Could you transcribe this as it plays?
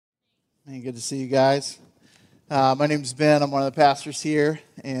Hey, good to see you guys. My name's Ben. I'm one of the pastors here,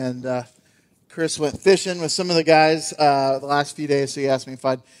 and Chris went fishing with some of the guys the last few days, so he asked me if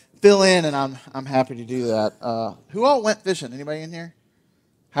I'd fill in, and I'm happy to do that. Who all went fishing? Anybody in here?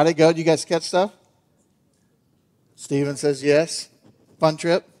 How'd it go? Did you guys catch stuff? Steven says yes. Fun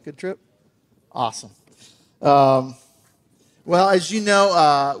trip? Good trip? Awesome. Um, well, as you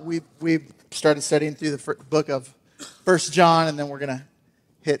know, we've started studying through the book of First John, and then we're going to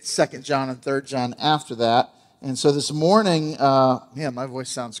hit 2nd John and 3rd John after that. And so this morning, my voice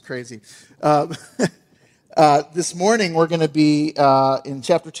sounds crazy. This morning, we're going to be in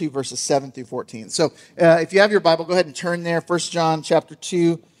chapter 2, verses 7 through 14. So if you have your Bible, go ahead and turn there. 1 John chapter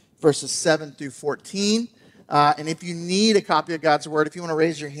 2, verses 7 through 14. And if you need a copy of God's Word, if you want to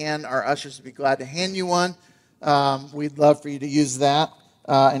raise your hand, our ushers would be glad to hand you one. We'd love for you to use that.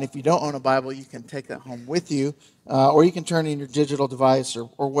 And if you don't own a Bible, you can take that home with you, or you can turn it in your digital device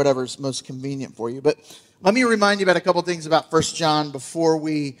or whatever's most convenient for you. But let me remind you about a couple things about 1 John before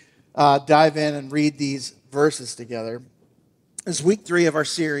we dive in and read these verses together. This is week 3 of our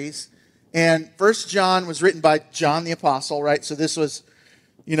series, and 1 John was written by John the Apostle, right? So this was,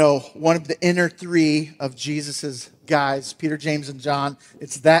 one of the inner 3 of Jesus's guys, Peter, James, and John.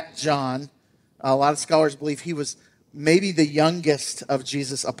 It's that John. A lot of scholars believe he was maybe the youngest of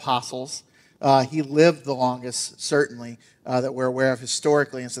Jesus' apostles. He lived the longest, certainly, that we're aware of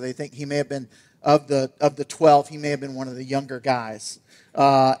historically, and so they think he may have been, of the 12, he may have been one of the younger guys.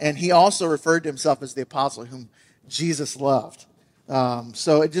 And he also referred to himself as the apostle whom Jesus loved.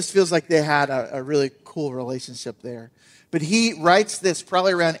 So it just feels like they had a really cool relationship there. But he writes this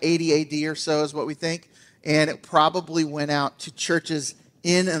probably around 80 AD or so is what we think, and it probably went out to churches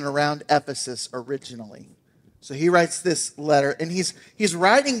in and around Ephesus originally. So he writes this letter, and he's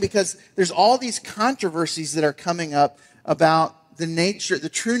writing because there's all these controversies that are coming up about the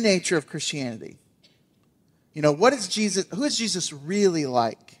true nature of Christianity. Who is Jesus really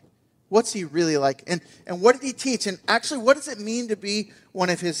like? What's he really like? And what did he teach? And actually, what does it mean to be one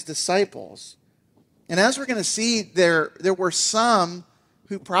of his disciples? And as we're going to see, there were some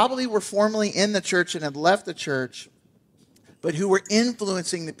who probably were formerly in the church and had left the church, but who were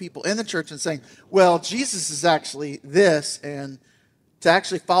influencing the people in the church and saying, well, Jesus is actually this, and to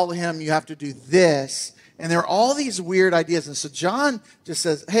actually follow him, you have to do this. And there are all these weird ideas. And so John just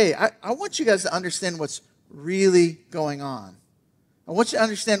says, hey, I want you guys to understand what's really going on. I want you to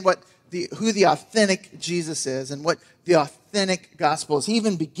understand who the authentic Jesus is and what the authentic gospel is. He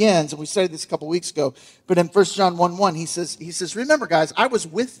even begins, and we studied this a couple weeks ago, but in 1 John 1:1, he says, remember, guys, I was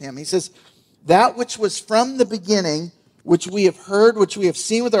with him. He says, that which was from the beginning, which we have heard, which we have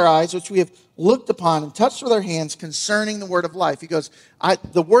seen with our eyes, which we have looked upon and touched with our hands concerning the word of life. He goes,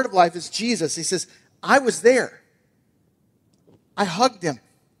 the word of life is Jesus. He says, I was there. I hugged him.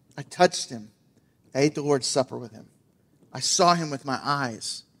 I touched him. I ate the Lord's Supper with him. I saw him with my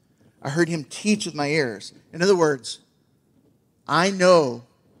eyes. I heard him teach with my ears. In other words, I know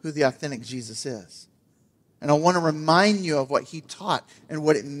who the authentic Jesus is. And I want to remind you of what he taught and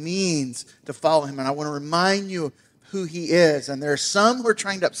what it means to follow him. And I want to remind you who he is. And there are some who are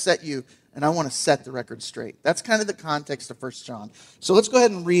trying to upset you, and I want to set the record straight. That's kind of the context of 1 John. So let's go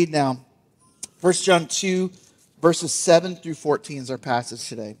ahead and read now 1 John 2, verses 7 through 14 is our passage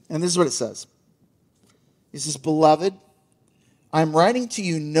today. And this is what it says. It says, Beloved, I am writing to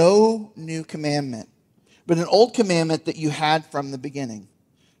you no new commandment, but an old commandment that you had from the beginning.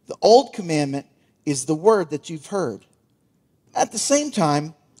 The old commandment is the word that you've heard. At the same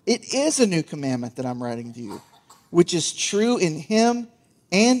time, it is a new commandment that I'm writing to you, which is true in him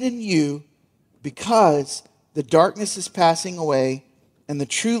and in you, because the darkness is passing away and the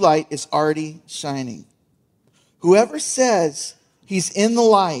true light is already shining. Whoever says he's in the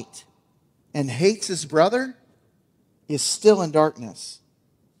light and hates his brother is still in darkness.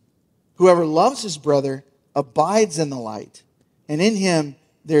 Whoever loves his brother abides in the light, and in him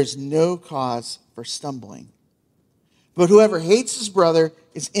there's no cause for stumbling. But whoever hates his brother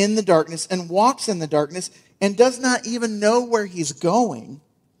is in the darkness and walks in the darkness and does not even know where he's going,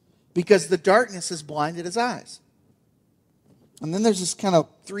 because the darkness has blinded his eyes. And then there's this kind of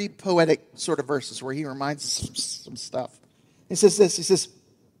 3 poetic sort of verses where he reminds us of some stuff. He says this, he says,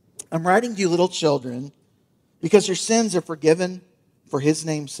 I'm writing to you, little children, because your sins are forgiven for his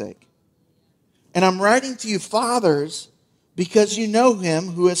name's sake. And I'm writing to you, fathers, because you know him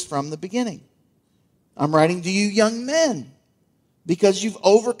who is from the beginning. I'm writing to you, young men, because you've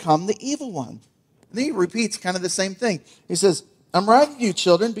overcome the evil one. And then he repeats kind of the same thing. He says, I'm writing to you,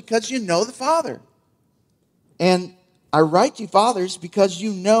 children, because you know the Father. And I write to you, fathers, because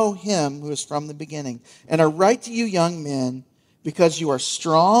you know him who is from the beginning. And I write to you, young men, because you are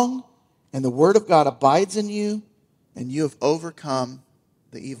strong and the word of God abides in you, and you have overcome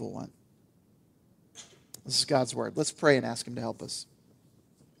the evil one. This is God's word. Let's pray and ask him to help us.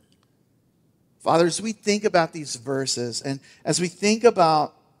 Father, as we think about these verses, and as we think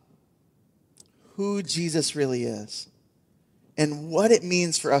about who Jesus really is, and what it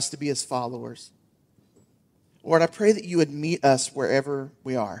means for us to be his followers, Lord, I pray that you would meet us wherever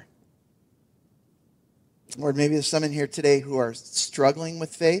we are. Lord, maybe there's some in here today who are struggling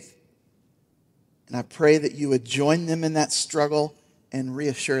with faith, and I pray that you would join them in that struggle and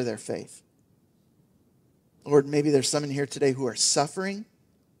reassure their faith. Lord, maybe there's some in here today who are suffering,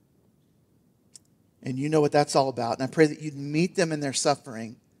 and you know what that's all about. And I pray that you'd meet them in their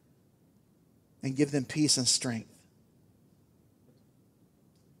suffering and give them peace and strength.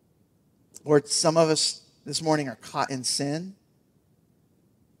 Lord, some of us this morning are caught in sin,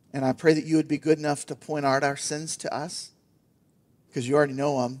 and I pray that you would be good enough to point out our sins to us, because you already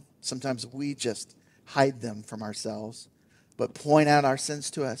know them. Sometimes we just hide them from ourselves. But point out our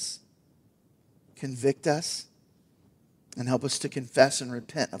sins to us, convict us, and help us to confess and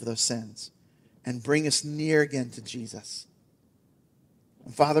repent of those sins, and bring us near again to Jesus.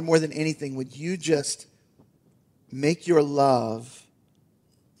 And Father, more than anything, would you just make your love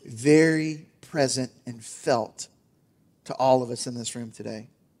very present and felt to all of us in this room today.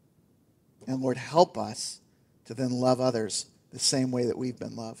 And Lord, help us to then love others the same way that we've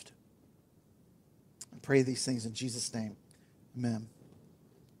been loved. I pray these things in Jesus' name. Amen.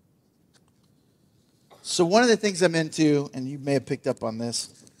 So one of the things I'm into, and you may have picked up on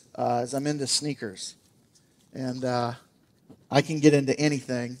this, is I'm into sneakers. And I can get into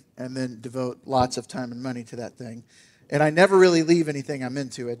anything and then devote lots of time and money to that thing. And I never really leave anything I'm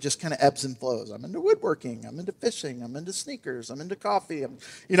into. It just kind of ebbs and flows. I'm into woodworking. I'm into fishing. I'm into sneakers. I'm into coffee.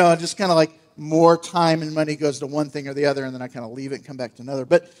 Just kind of like more time and money goes to one thing or the other, and then I kind of leave it and come back to another.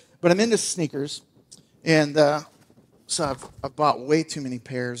 But I'm into sneakers. And so I've bought way too many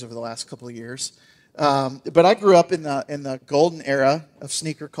pairs over the last couple of years. But I grew up in the golden era of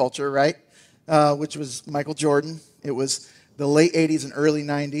sneaker culture, right? Which was Michael Jordan. It was the late 80s and early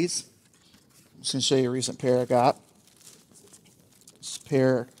 90s. I'm just going to show you a recent pair I got. This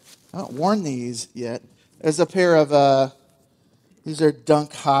pair, I haven't worn these yet. There's a pair of, these are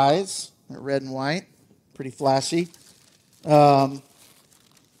Dunk Highs. They're red and white. Pretty flashy. But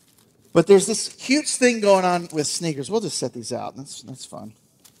there's this huge thing going on with sneakers. We'll just set these out. That's fun.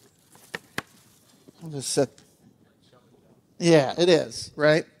 We'll just set. Yeah, it is,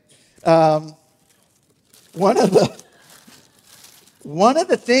 right? One of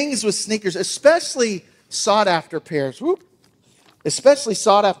the things with sneakers, especially sought-after pairs,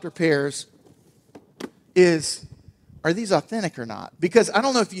 is, are these authentic or not? Because I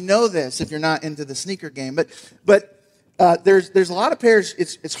don't know if you know this, if you're not into the sneaker game, but there's a lot of pairs,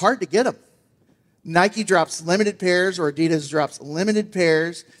 it's hard to get them. Nike drops limited pairs, or Adidas drops limited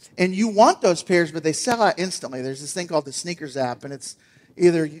pairs, and you want those pairs, but they sell out instantly. There's this thing called the Sneakers app, and it's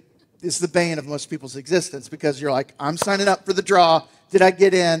the bane of most people's existence, because you're like, I'm signing up for the draw. Did I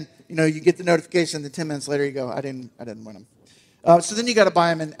get in? You get the notification, then 10 minutes later you go, I didn't win them. So then you got to buy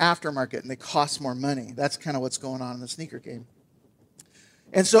them in aftermarket, and they cost more money. That's kind of what's going on in the sneaker game.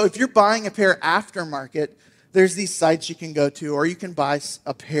 And so if you're buying a pair aftermarket, there's these sites you can go to, or you can buy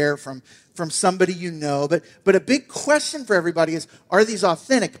a pair from somebody you know. But a big question for everybody is, are these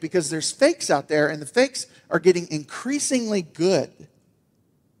authentic? Because there's fakes out there, and the fakes are getting increasingly good.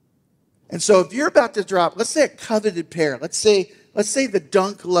 And so if you're about to drop, let's say a coveted pair, let's say the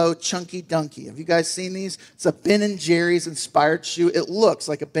Dunk Low Chunky Dunky. Have you guys seen these? It's a Ben & Jerry's inspired shoe. It looks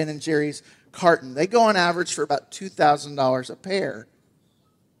like a Ben & Jerry's carton. They go on average for about $2,000 a pair.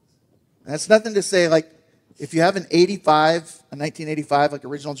 And that's nothing to say, like, if you have a 1985, like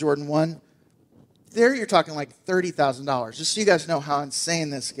original Jordan 1, there you're talking like $30,000, just so you guys know how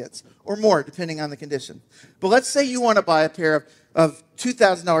insane this gets, or more, depending on the condition. But let's say you want to buy a pair of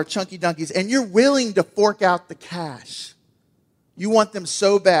 $2,000 Chunky Dunkies, and you're willing to fork out the cash. You want them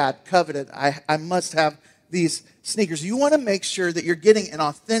so bad, coveted. I must have these sneakers. You want to make sure that you're getting an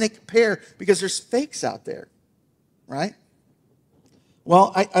authentic pair, because there's fakes out there, right?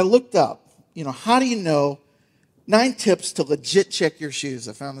 Well, I looked up, how do you know 9 tips to legit check your shoes.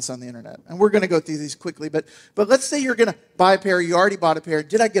 I found this on the internet. And we're going to go through these quickly. But let's say you're going to buy a pair. You already bought a pair.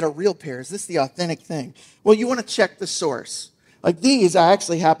 Did I get a real pair? Is this the authentic thing? Well, you want to check the source. Like these, I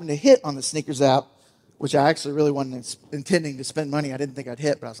actually happened to hit on the Sneakers app, which I actually really wasn't intending to spend money. I didn't think I'd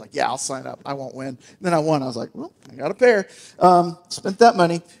hit, but I was like, yeah, I'll sign up. I won't win. And then I won. I was like, well, I got a pair. Spent that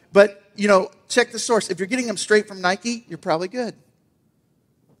money. But, check the source. If you're getting them straight from Nike, you're probably good.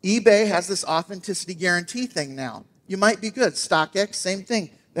 eBay has this authenticity guarantee thing now. You might be good. StockX, same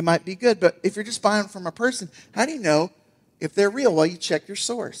thing. They might be good. But if you're just buying from a person, how do you know if they're real? Well, you check your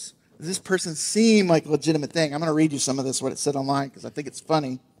source. Does this person seem like a legitimate thing? I'm going to read you some of this, what it said online, because I think it's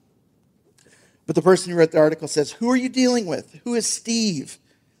funny. But the person who wrote the article says, who are you dealing with? Who is Steve?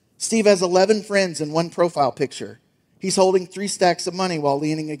 Steve has 11 friends in one profile picture. He's holding 3 stacks of money while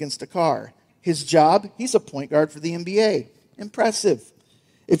leaning against a car. His job, he's a point guard for the NBA. Impressive.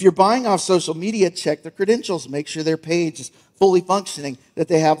 If you're buying off social media, check their credentials. Make sure their page is fully functioning, that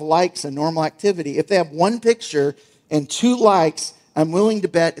they have likes and normal activity. If they have 1 picture and 2 likes, I'm willing to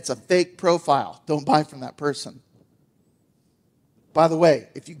bet it's a fake profile. Don't buy from that person. By the way,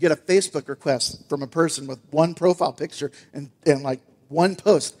 if you get a Facebook request from a person with 1 profile picture and like 1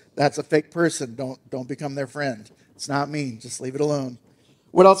 post, that's a fake person. Don't become their friend. It's not me. Just leave it alone.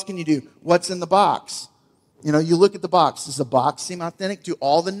 What else can you do? What's in the box? You know, you look at the box. Does the box seem authentic? Do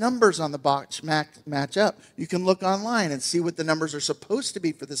all the numbers on the box match up? You can look online and see what the numbers are supposed to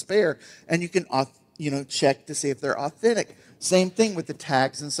be for this pair, and you can check to see if they're authentic. Same thing with the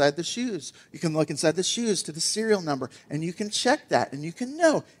tags inside the shoes. You can look inside the shoes to the serial number, and you can check that, and you can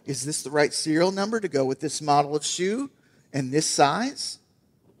know, is this the right serial number to go with this model of shoe and this size?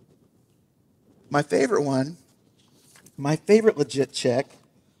 My favorite legit check,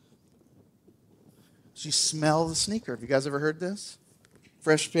 is you smell the sneaker. Have you guys ever heard this?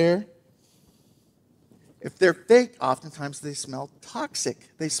 Fresh pair. If they're fake, oftentimes they smell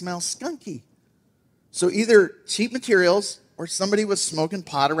toxic. They smell skunky. So either cheap materials or somebody was smoking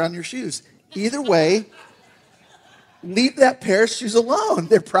pot around your shoes. Either way, leave that pair of shoes alone.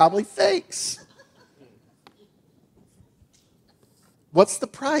 They're probably fakes. What's the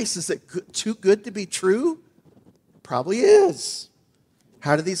price? Is it too good to be true? Probably is.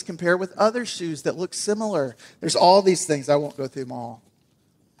 How do these compare with other shoes that look similar? There's all these things. I won't go through them all.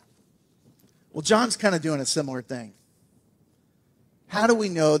 Well, John's kind of doing a similar thing. How do we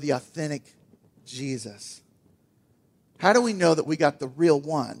know the authentic Jesus? How do we know that we got the real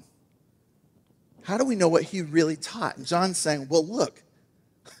one? How do we know what he really taught? And John's saying, well, look,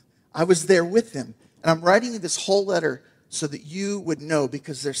 I was there with him. And I'm writing you this whole letter so that you would know,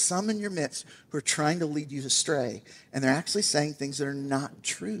 because there's some in your midst who are trying to lead you astray. And they're actually saying things that are not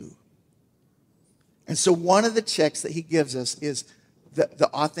true. And so one of the checks that he gives us is the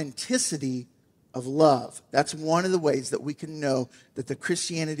authenticity of love. That's one of the ways that we can know that the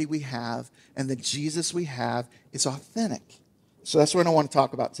Christianity we have and the Jesus we have is authentic. So that's what I want to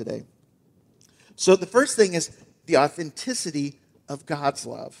talk about today. So the first thing is the authenticity of God's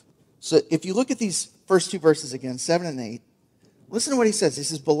love. So if you look at these first 2 verses again, 7 and 8, listen to what he says. He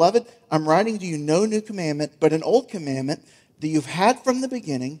says, Beloved, I'm writing to you no new commandment, but an old commandment that you've had from the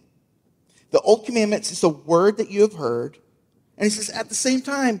beginning. The old commandment is a word that you have heard. And he says, at the same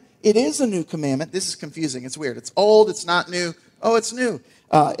time, it is a new commandment. This is confusing. It's weird. It's old. It's not new. Oh, it's new.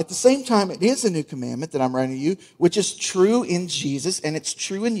 At the same time, it is a new commandment that I'm writing to you, which is true in Jesus, and it's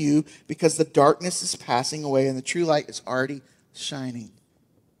true in you because the darkness is passing away and the true light is already shining.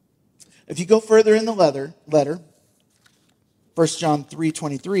 If you go further in the letter, 1 John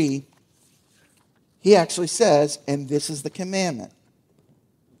 3:23, he actually says, and this is the commandment,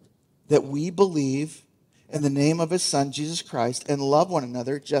 that we believe in the name of his Son, Jesus Christ, and love one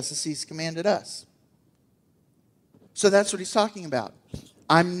another just as he's commanded us. So that's what he's talking about.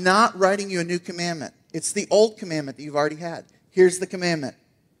 I'm not writing you a new commandment. It's the old commandment that you've already had. Here's the commandment.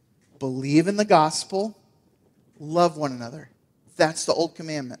 Believe in the gospel, love one another. That's the old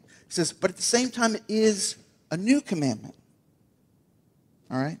commandment. He says, but at the same time, it is a new commandment.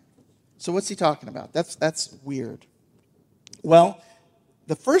 All right? So what's he talking about? That's weird. Well,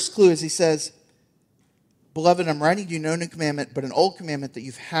 the first clue is he says, Beloved, I'm writing you no new commandment, but an old commandment that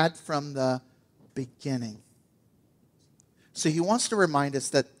you've had from the beginning. So he wants to remind us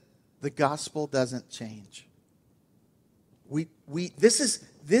that the gospel doesn't change. This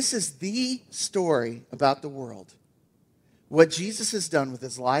is the story about the world. What Jesus has done with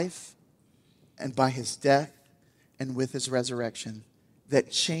his life and by his death and with his resurrection that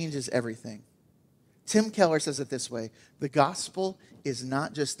changes everything. Tim Keller says it this way: the gospel is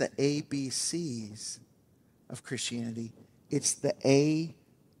not just the ABCs of Christianity, it's the A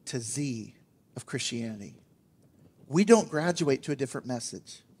to Z of Christianity. We don't graduate to a different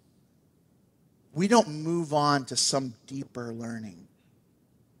message. We don't move on to some deeper learning.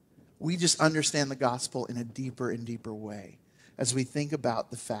 We just understand the gospel in a deeper and deeper way as we think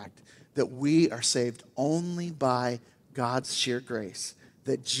about the fact that we are saved only by God's sheer grace,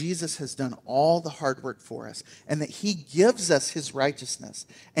 that Jesus has done all the hard work for us, and that he gives us his righteousness,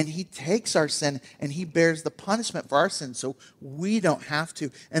 and he takes our sin, and he bears the punishment for our sin so we don't have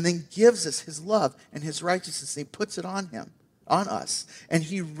to, and then gives us his love and his righteousness, and he puts it on him, on us. And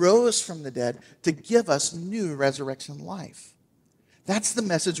he rose from the dead to give us new resurrection life. That's the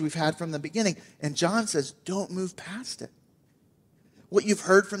message we've had from the beginning. And John says, don't move past it. What you've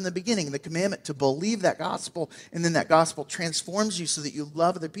heard from the beginning, the commandment to believe that gospel, and then that gospel transforms you so that you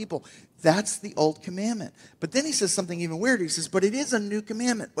love other people. That's the old commandment. But then he says something even weirder. He says, but it is a new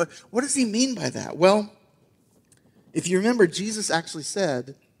commandment. What does he mean by that? Well, if you remember, Jesus actually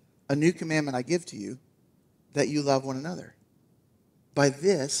said, a new commandment I give to you, that you love one another. By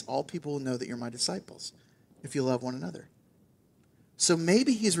this, all people will know that you're my disciples, if you love one another. So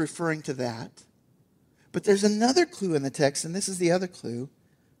maybe he's referring to that. But there's another clue in the text, and this is the other clue,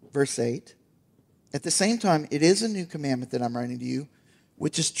 verse 8. At the same time, it is a new commandment that I'm writing to you,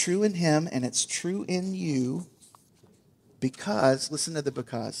 which is true in him, and it's true in you, because, listen to the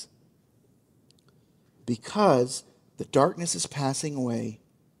because the darkness is passing away,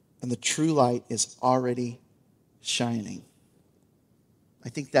 and the true light is already shining. I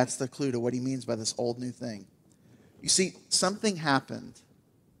think that's the clue to what he means by this old new thing. You see, something happened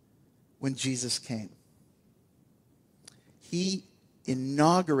when Jesus came. He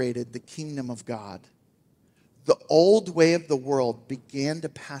inaugurated the kingdom of God. The old way of the world began to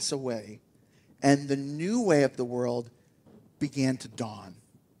pass away, and the new way of the world began to dawn.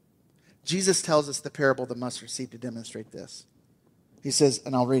 Jesus tells us the parable of the mustard seed to demonstrate this. He says,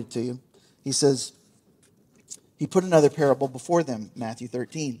 and I'll read it to you. He says, he put another parable before them, Matthew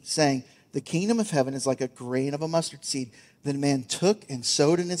 13, saying, the kingdom of heaven is like a grain of a mustard seed that a man took and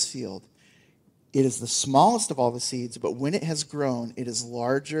sowed in his field. It is the smallest of all the seeds, but when it has grown, it is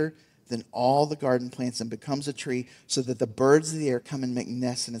larger than all the garden plants and becomes a tree, so that the birds of the air come and make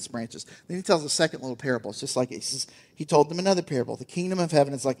nests in its branches. Then he tells a second little parable. It's just like it. He told them another parable. The kingdom of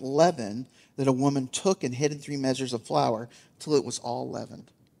heaven is like leaven that a woman took and hid in 3 measures of flour till it was all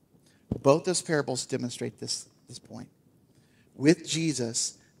leavened. Both those parables demonstrate this point. With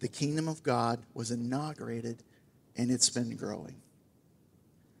Jesus, the kingdom of God was inaugurated, and it's been growing.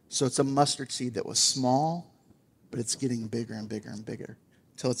 So it's a mustard seed that was small, but it's getting bigger and bigger and bigger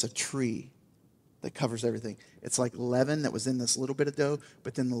until it's a tree that covers everything. It's like leaven that was in this little bit of dough,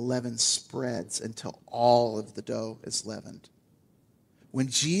 but then the leaven spreads until all of the dough is leavened. When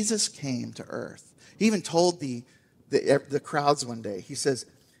Jesus came to earth, he even told the crowds one day, he says,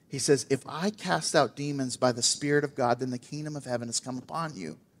 if I cast out demons by the Spirit of God, then the kingdom of heaven has come upon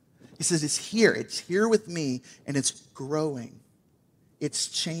you. He says, it's here with me, and it's growing. It's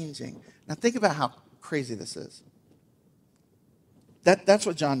changing. Now think about how crazy this is. That's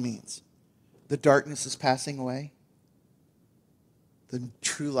what John means. The darkness is passing away. The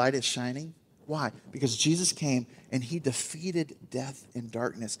true light is shining. Why? Because Jesus came and he defeated death and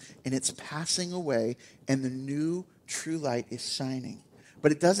darkness, and it's passing away, and the new true light is shining.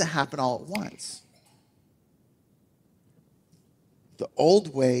 But it doesn't happen all at once. The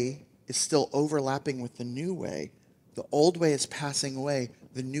old way is still overlapping with the new way. The old way is passing away.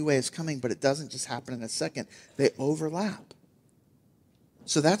 The new way is coming, but it doesn't just happen in a second. They overlap.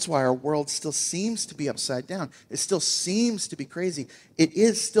 So that's why our world still seems to be upside down. It still seems to be crazy. It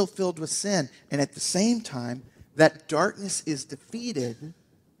is still filled with sin. And at the same time, that darkness is defeated,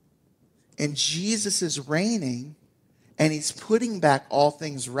 and Jesus is reigning, and he's putting back all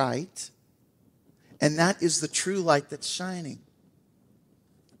things right. And that is the true light that's shining.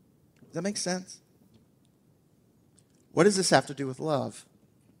 Does that make sense? What does this have to do with love?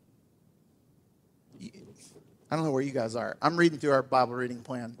 I don't know where you guys are. I'm reading through our Bible reading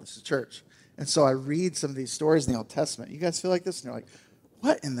plan. This is church. And so I read some of these stories in the Old Testament. You guys feel like this? And you're like,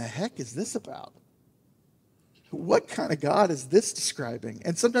 what in the heck is this about? What kind of God is this describing?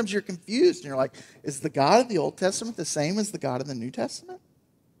 And sometimes you're confused. And you're like, is the God of the Old Testament the same as the God of the New Testament?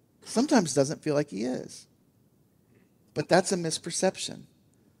 Sometimes doesn't feel like he is. But that's a misperception.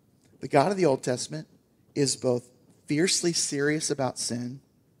 The God of the Old Testament is both fiercely serious about sin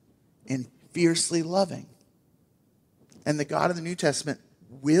and fiercely loving. And the God of the New Testament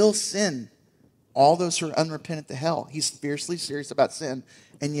will send all those who are unrepentant to hell. He's fiercely serious about sin.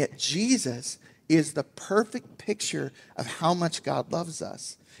 And yet Jesus is the perfect picture of how much God loves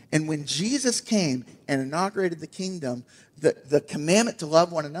us. And when Jesus came and inaugurated the kingdom, the commandment to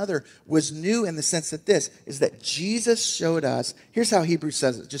love one another was new in the sense that this is that Jesus showed us. Here's how Hebrews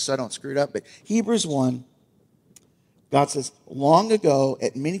says it, just so I don't screw it up. But Hebrews 1, God says, long ago,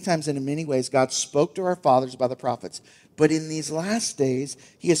 at many times and in many ways, God spoke to our fathers by the prophets. But in these last days,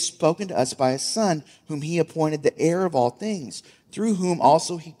 he has spoken to us by his Son, whom he appointed the heir of all things, through whom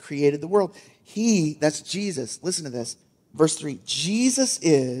also he created the world. He, that's Jesus, listen to this, verse 3, Jesus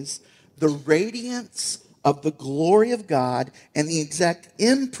is the radiance of the glory of God and the exact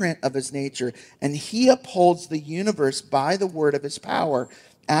imprint of his nature, and he upholds the universe by the word of his power.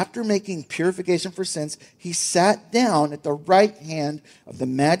 After making purification for sins, he sat down at the right hand of the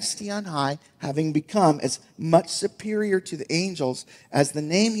Majesty on high, having become as much superior to the angels as the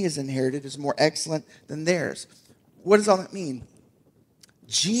name he has inherited is more excellent than theirs. What does all that mean?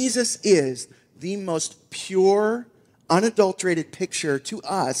 Jesus is the most pure, unadulterated picture to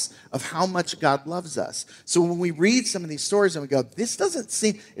us of how much God loves us. So when we read some of these stories and we go, this doesn't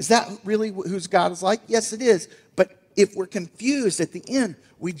seem, is that really whose God is like? Yes, it is. But if we're confused at the end,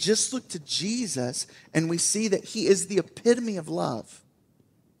 we just look to Jesus and we see that he is the epitome of love.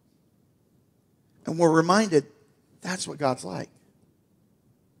 And we're reminded that's what God's like.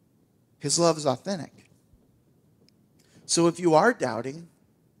 His love is authentic. So if you are doubting,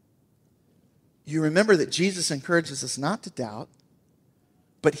 you remember that Jesus encourages us not to doubt,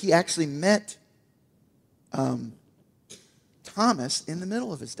 but he actually met Thomas in the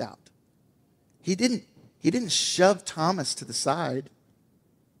middle of his doubt. He didn't shove Thomas to the side.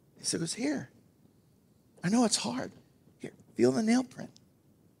 He said, here, I know it's hard. Here, feel the nail print.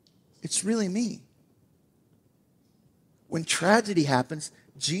 It's really me. When tragedy happens,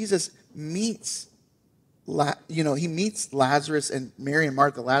 Jesus meets Lazarus and Mary and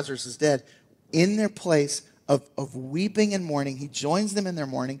Martha. Lazarus is dead. In their place of weeping and mourning, he joins them in their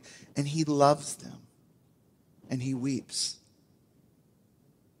mourning, and he loves them, and he weeps.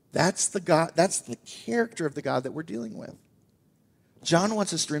 That's the God. That's the character of the God that we're dealing with. John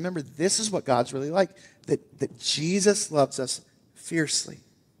wants us to remember this is what God's really like, that Jesus loves us fiercely.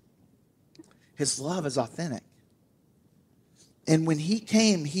 His love is authentic. And when he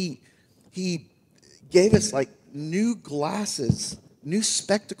came, he gave us like new glasses, new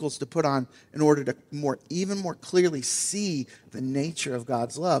spectacles to put on in order to even more clearly see the nature of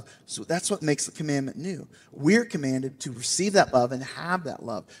God's love. So that's what makes the commandment new. We're commanded to receive that love and have that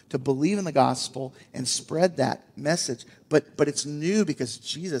love, to believe in the gospel and spread that message. But it's new because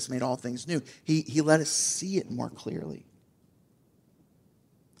Jesus made all things new. He let us see it more clearly.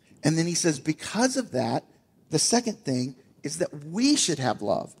 And then he says, because of that, the second thing is that we should have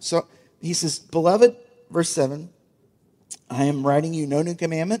love. So he says, beloved, verse 7, I am writing you no new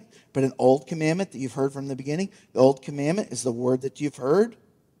commandment, but an old commandment that you've heard from the beginning. The old commandment is the word that you've heard.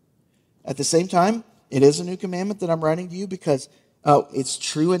 At the same time, it is a new commandment that I'm writing to you because it's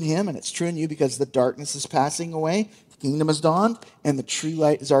true in him and it's true in you because the darkness is passing away, the kingdom has dawned, and the true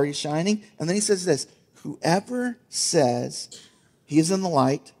light is already shining. And then he says this, whoever says he is in the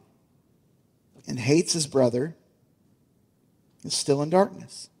light and hates his brother is still in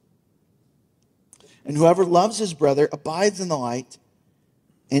darkness. And whoever loves his brother abides in the light,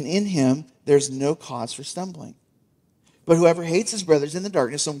 and in him there's no cause for stumbling. But whoever hates his brother is in the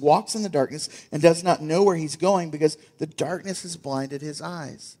darkness and walks in the darkness and does not know where he's going because the darkness has blinded his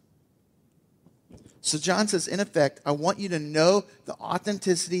eyes. So John says, in effect, I want you to know the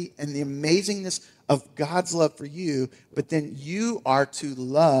authenticity and the amazingness of God's love for you, but then you are to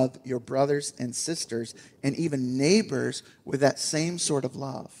love your brothers and sisters and even neighbors with that same sort of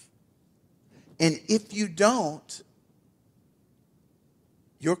love. And if you don't,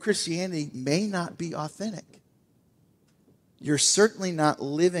 your Christianity may not be authentic. You're certainly not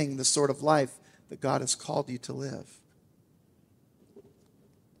living the sort of life that God has called you to live.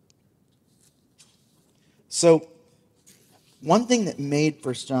 So, one thing that made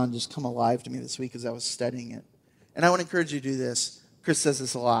 1 John just come alive to me this week as I was studying it, and I would encourage you to do this. Chris says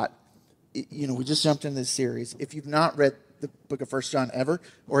this a lot. We just jumped into this series. If you've not read the book of 1 John ever,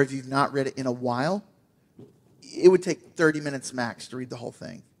 or if you've not read it in a while, it would take 30 minutes max to read the whole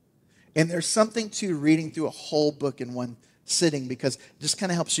thing. And there's something to reading through a whole book in one sitting because it just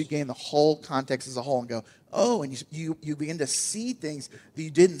kind of helps you gain the whole context as a whole and go, oh, and you begin to see things that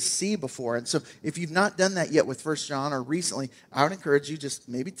you didn't see before. And so if you've not done that yet with 1 John or recently, I would encourage you just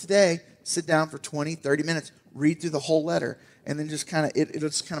maybe today, sit down for 20, 30 minutes, read through the whole letter. And then just kind of, it'll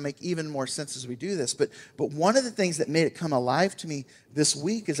just kind of make even more sense as we do this. But one of the things that made it come alive to me this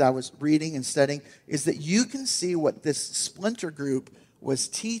week as I was reading and studying is that you can see what this splinter group was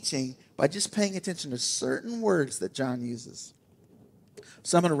teaching by just paying attention to certain words that John uses.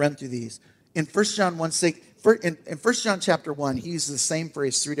 So I'm going to run through these. In 1 John 1:6, in 1 John chapter 1, he uses the same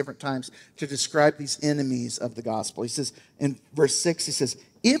phrase 3 different times to describe these enemies of the gospel. He says, in verse 6, he says,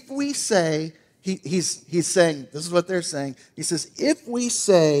 if we say, he's saying, this is what they're saying. He says, if we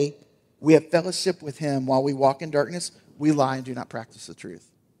say we have fellowship with him while we walk in darkness, we lie and do not practice the truth.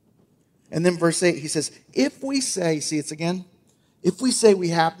 And then verse 8, he says, if we say, see it's again, if we say we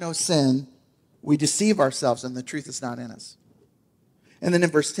have no sin, we deceive ourselves and the truth is not in us. And then in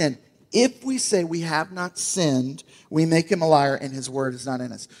verse 10, If we say we have not sinned, we make him a liar and his word is not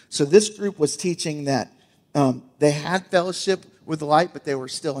in us. So this group was teaching that they had fellowship with the light, but they were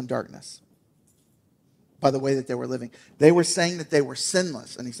still in darkness by the way that they were living. They were saying that they were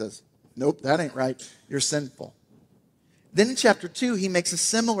sinless. And he says, nope, that ain't right. You're sinful. Then in chapter 2, he makes a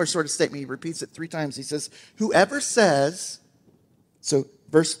similar sort of statement. He repeats it 3 times. He says, whoever says, so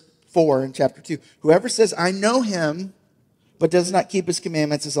verse 4 in chapter 2, whoever says, I know him, but does not keep his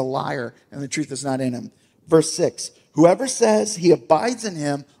commandments is a liar, and the truth is not in him. Verse 6, whoever says he abides in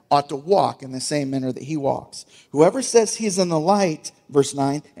him ought to walk in the same manner that he walks. Whoever says he is in the light, verse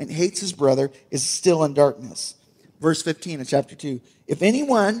 9, and hates his brother is still in darkness. Verse 15 of chapter 2, if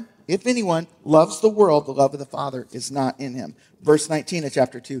anyone loves the world, the love of the Father is not in him. Verse 19 of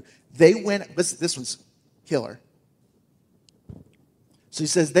chapter 2, this one's killer. So he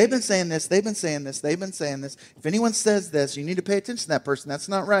says, they've been saying this, they've been saying this, they've been saying this. If anyone says this, you need to pay attention to that person. That's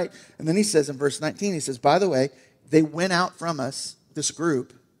not right. And then he says in verse 19, he says, by the way, they went out from us, this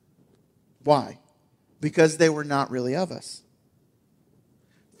group. Why? Because they were not really of us.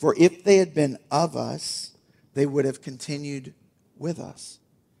 For if they had been of us, they would have continued with us.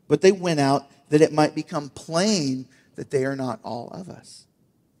 But they went out that it might become plain that they are not all of us.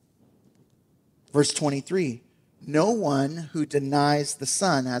 Verse 23, no one who denies the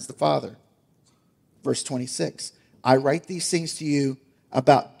Son has the Father. Verse 26, I write these things to you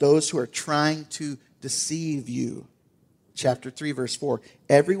about those who are trying to deceive you. Chapter 3, verse 4,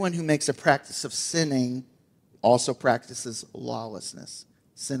 everyone who makes a practice of sinning also practices lawlessness.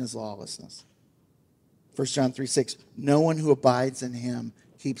 Sin is lawlessness. 1 John 3:6, no one who abides in him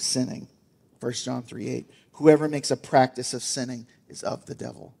keeps sinning. 1 John 3:8, whoever makes a practice of sinning is of the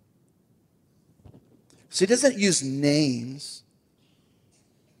devil. So he doesn't use names,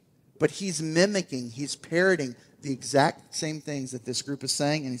 but he's mimicking, he's parroting the exact same things that this group is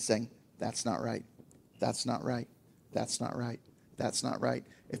saying, and he's saying, that's not right. That's not right. That's not right. That's not right.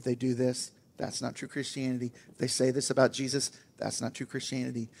 If they do this, that's not true Christianity. If they say this about Jesus, that's not true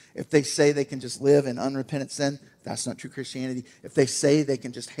Christianity. If they say they can just live in unrepentant sin, that's not true Christianity. If they say they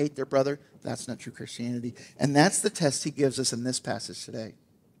can just hate their brother, that's not true Christianity. And that's the test he gives us in this passage today.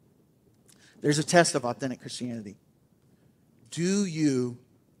 There's a test of authentic Christianity. Do you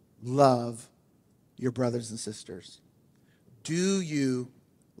love your brothers and sisters? Do you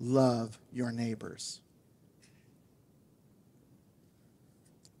love your neighbors?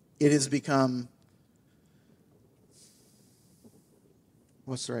 It has become,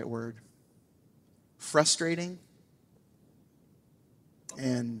 what's the right word? Frustrating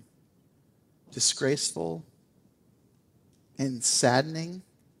and disgraceful and saddening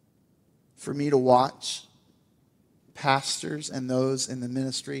for me to watch pastors and those in the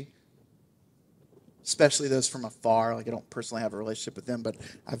ministry, especially those from afar. Like, I don't personally have a relationship with them, but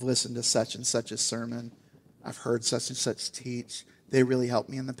I've listened to such and such a sermon. I've heard such and such teach. They really helped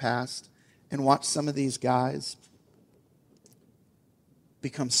me in the past. And watch some of these guys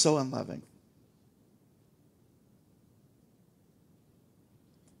become so unloving.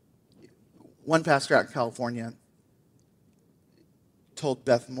 One pastor out in California told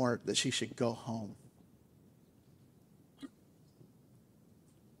Beth Moore that she should go home.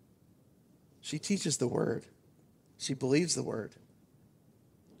 She teaches the word. She believes the word.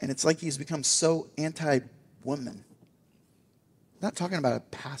 And it's like he's become so anti-woman. I'm not talking about a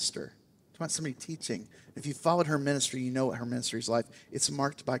pastor. I'm talking about somebody teaching. If you followed her ministry, you know what her ministry is like. It's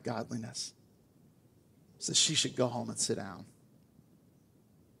marked by godliness. So she should go home and sit down.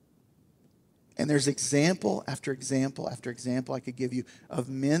 And there's example after example after example I could give you of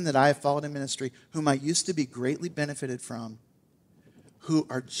men that I have followed in ministry whom I used to be greatly benefited from, who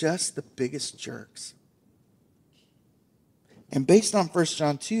are just the biggest jerks. And based on 1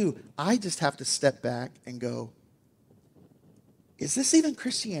 John 2, I just have to step back and go, is this even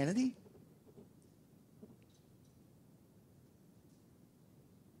Christianity?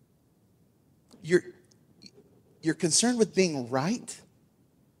 You're concerned with being right?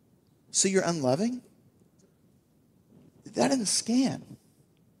 So you're unloving? That doesn't scan.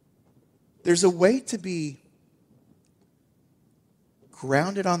 There's a way to be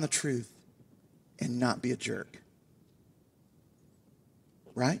grounded on the truth and not be a jerk.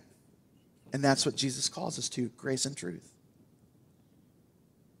 Right? And that's what Jesus calls us to, grace and truth.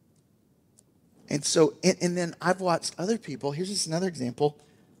 And so, and then I've watched other people, here's just another example.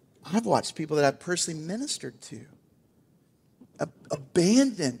 I've watched people that I've personally ministered to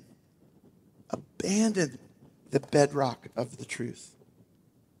abandon the bedrock of the truth.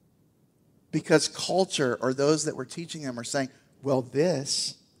 Because culture or those that were teaching them are saying, well,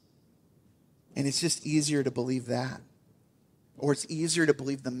 this, and it's just easier to believe that. Or it's easier to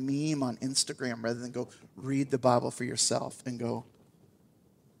believe the meme on Instagram rather than go read the Bible for yourself and go,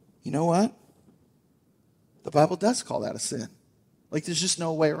 you know what? The Bible does call that a sin. Like, there's just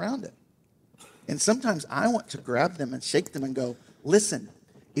no way around it. And sometimes I want to grab them and shake them and go, listen,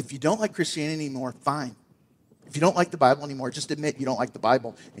 if you don't like Christianity anymore, fine. If you don't like the Bible anymore, just admit you don't like the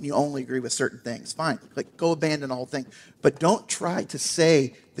Bible and you only agree with certain things. Fine. Like, go abandon the whole thing. But don't try to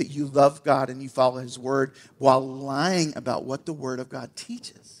say that you love God and you follow his word while lying about what the word of God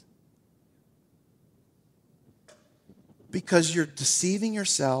teaches. Because you're deceiving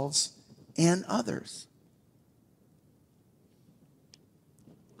yourselves and others.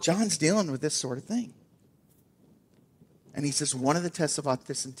 John's dealing with this sort of thing. And he says one of the tests of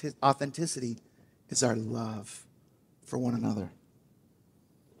authenticity is our love for one another.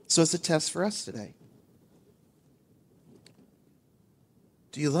 So it's a test for us today.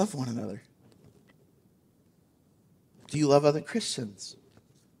 Do you love one another? Do you love other Christians?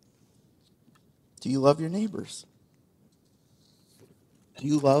 Do you love your neighbors? Do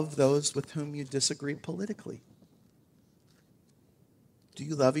you love those with whom you disagree politically? Do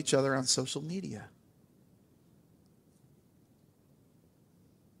you love each other on social media?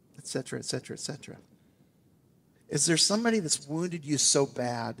 Etc., etc., etc. Is there somebody that's wounded you so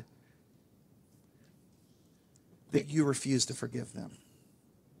bad that you refuse to forgive them?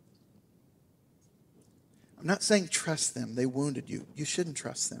 I'm not saying trust them. They wounded you. You shouldn't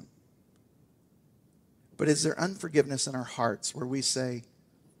trust them. But is there unforgiveness in our hearts where we say,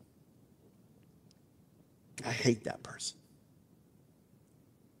 I hate that person?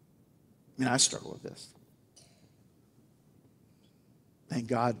 I mean, I struggle with this. And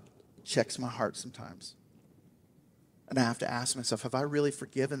God checks my heart sometimes. And I have to ask myself, have I really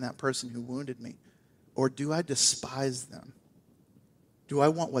forgiven that person who wounded me? Or do I despise them? Do I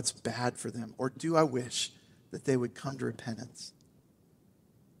want what's bad for them? Or do I wish that they would come to repentance?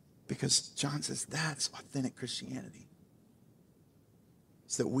 Because John says that's authentic Christianity.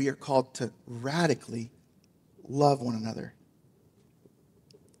 It's that we are called to radically love one another.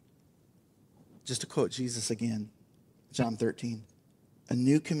 Just to quote Jesus again, John 13. A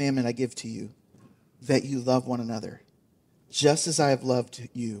new commandment I give to you, that you love one another. Just as I have loved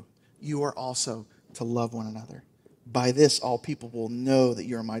you, you are also to love one another. By this, all people will know that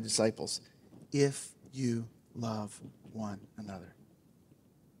you are my disciples, if you love one another.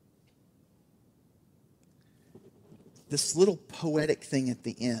 This little poetic thing at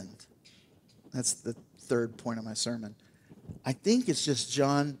the end, that's the third point of my sermon, I think it's just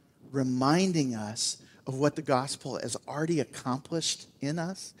John reminding us of what the gospel has already accomplished in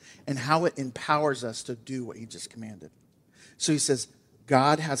us and how it empowers us to do what he just commanded. So he says,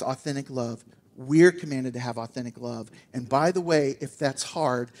 God has authentic love. We're commanded to have authentic love. And by the way, if that's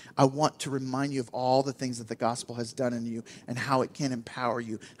hard, I want to remind you of all the things that the gospel has done in you and how it can empower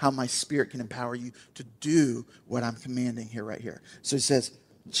you, how my spirit can empower you to do what I'm commanding here, right here. So he says,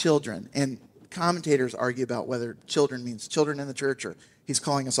 children. And commentators argue about whether children means children in the church or he's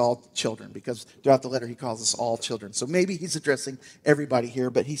calling us all children, because throughout the letter he calls us all children. So maybe he's addressing everybody here,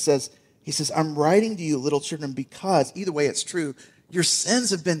 but he says, I'm writing to you, little children, because, either way it's true, your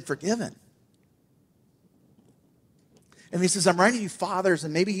sins have been forgiven. And he says, I'm writing to you fathers,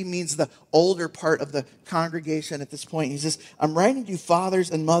 and maybe he means the older part of the congregation at this point. He says, I'm writing to you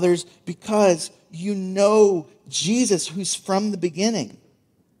fathers and mothers because you know Jesus, who's from the beginning.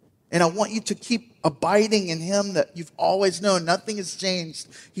 And I want you to keep abiding in him that you've always known. Nothing has changed.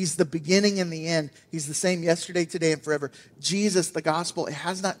 He's the beginning and the end. He's the same yesterday, today, and forever. Jesus, the gospel, it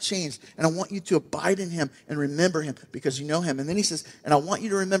has not changed. And I want you to abide in him and remember him because you know him. And then he says, and I want you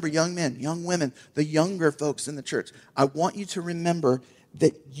to remember young men, young women, the younger folks in the church. I want you to remember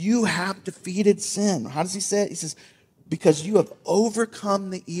that you have defeated sin. How does he say it? He says, because you have overcome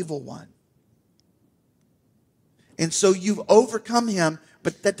the evil one. And so you've overcome him,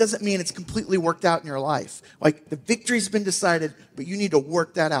 but that doesn't mean it's completely worked out in your life. Like, the victory's been decided, but you need to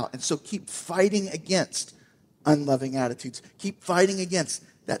work that out. And so keep fighting against unloving attitudes. Keep fighting against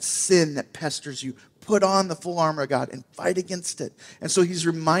that sin that pesters you. Put on the full armor of God and fight against it. And so he's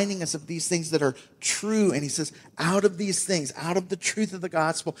reminding us of these things that are true. And he says, out of these things, out of the truth of the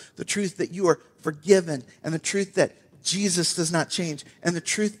gospel, the truth that you are forgiven, and the truth that Jesus does not change, and the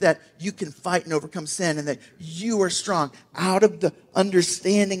truth that you can fight and overcome sin, and that you are strong. Out of the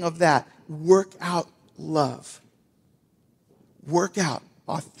understanding of that, work out love. Work out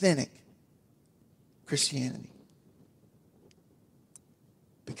authentic Christianity.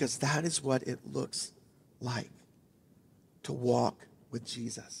 Because that is what it looks like to walk with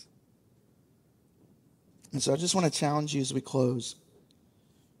Jesus. And so I just want to challenge you as we close.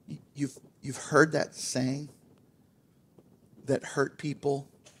 You've heard that saying, that hurt people.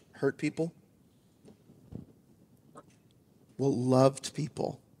 Well, loved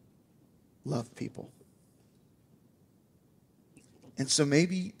people love people. And so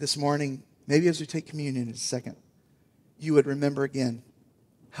maybe this morning, maybe as we take communion in a second, you would remember again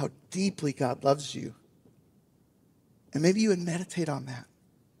how deeply God loves you. And maybe you would meditate on that.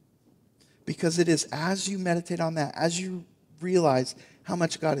 Because it is as you meditate on that, as you realize how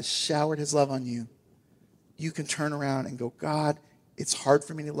much God has showered his love on you, you can turn around and go, God, it's hard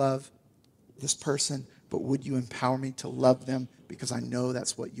for me to love this person, but would you empower me to love them because I know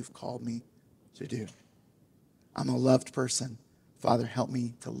that's what you've called me to do. I'm a loved person. Father, help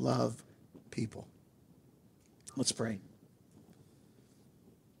me to love people. Let's pray.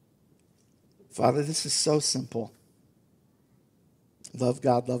 Father, this is so simple. Love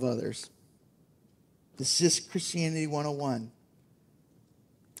God, love others. This is Christianity 101.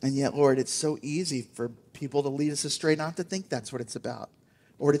 And yet, Lord, it's so easy for people to lead us astray not to think that's what it's about,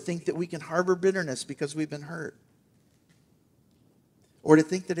 or to think that we can harbor bitterness because we've been hurt, or to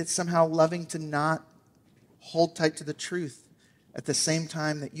think that it's somehow loving to not hold tight to the truth at the same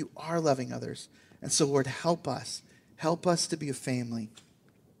time that you are loving others. And so, Lord, help us. Help us to be a family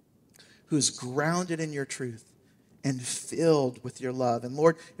who's grounded in your truth and filled with your love. And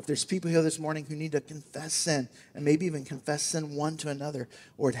Lord, if there's people here this morning who need to confess sin, and maybe even confess sin one to another,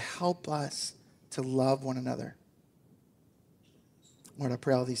 Lord, help us to love one another. Lord, I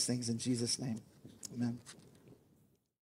pray all these things in Jesus' name. Amen.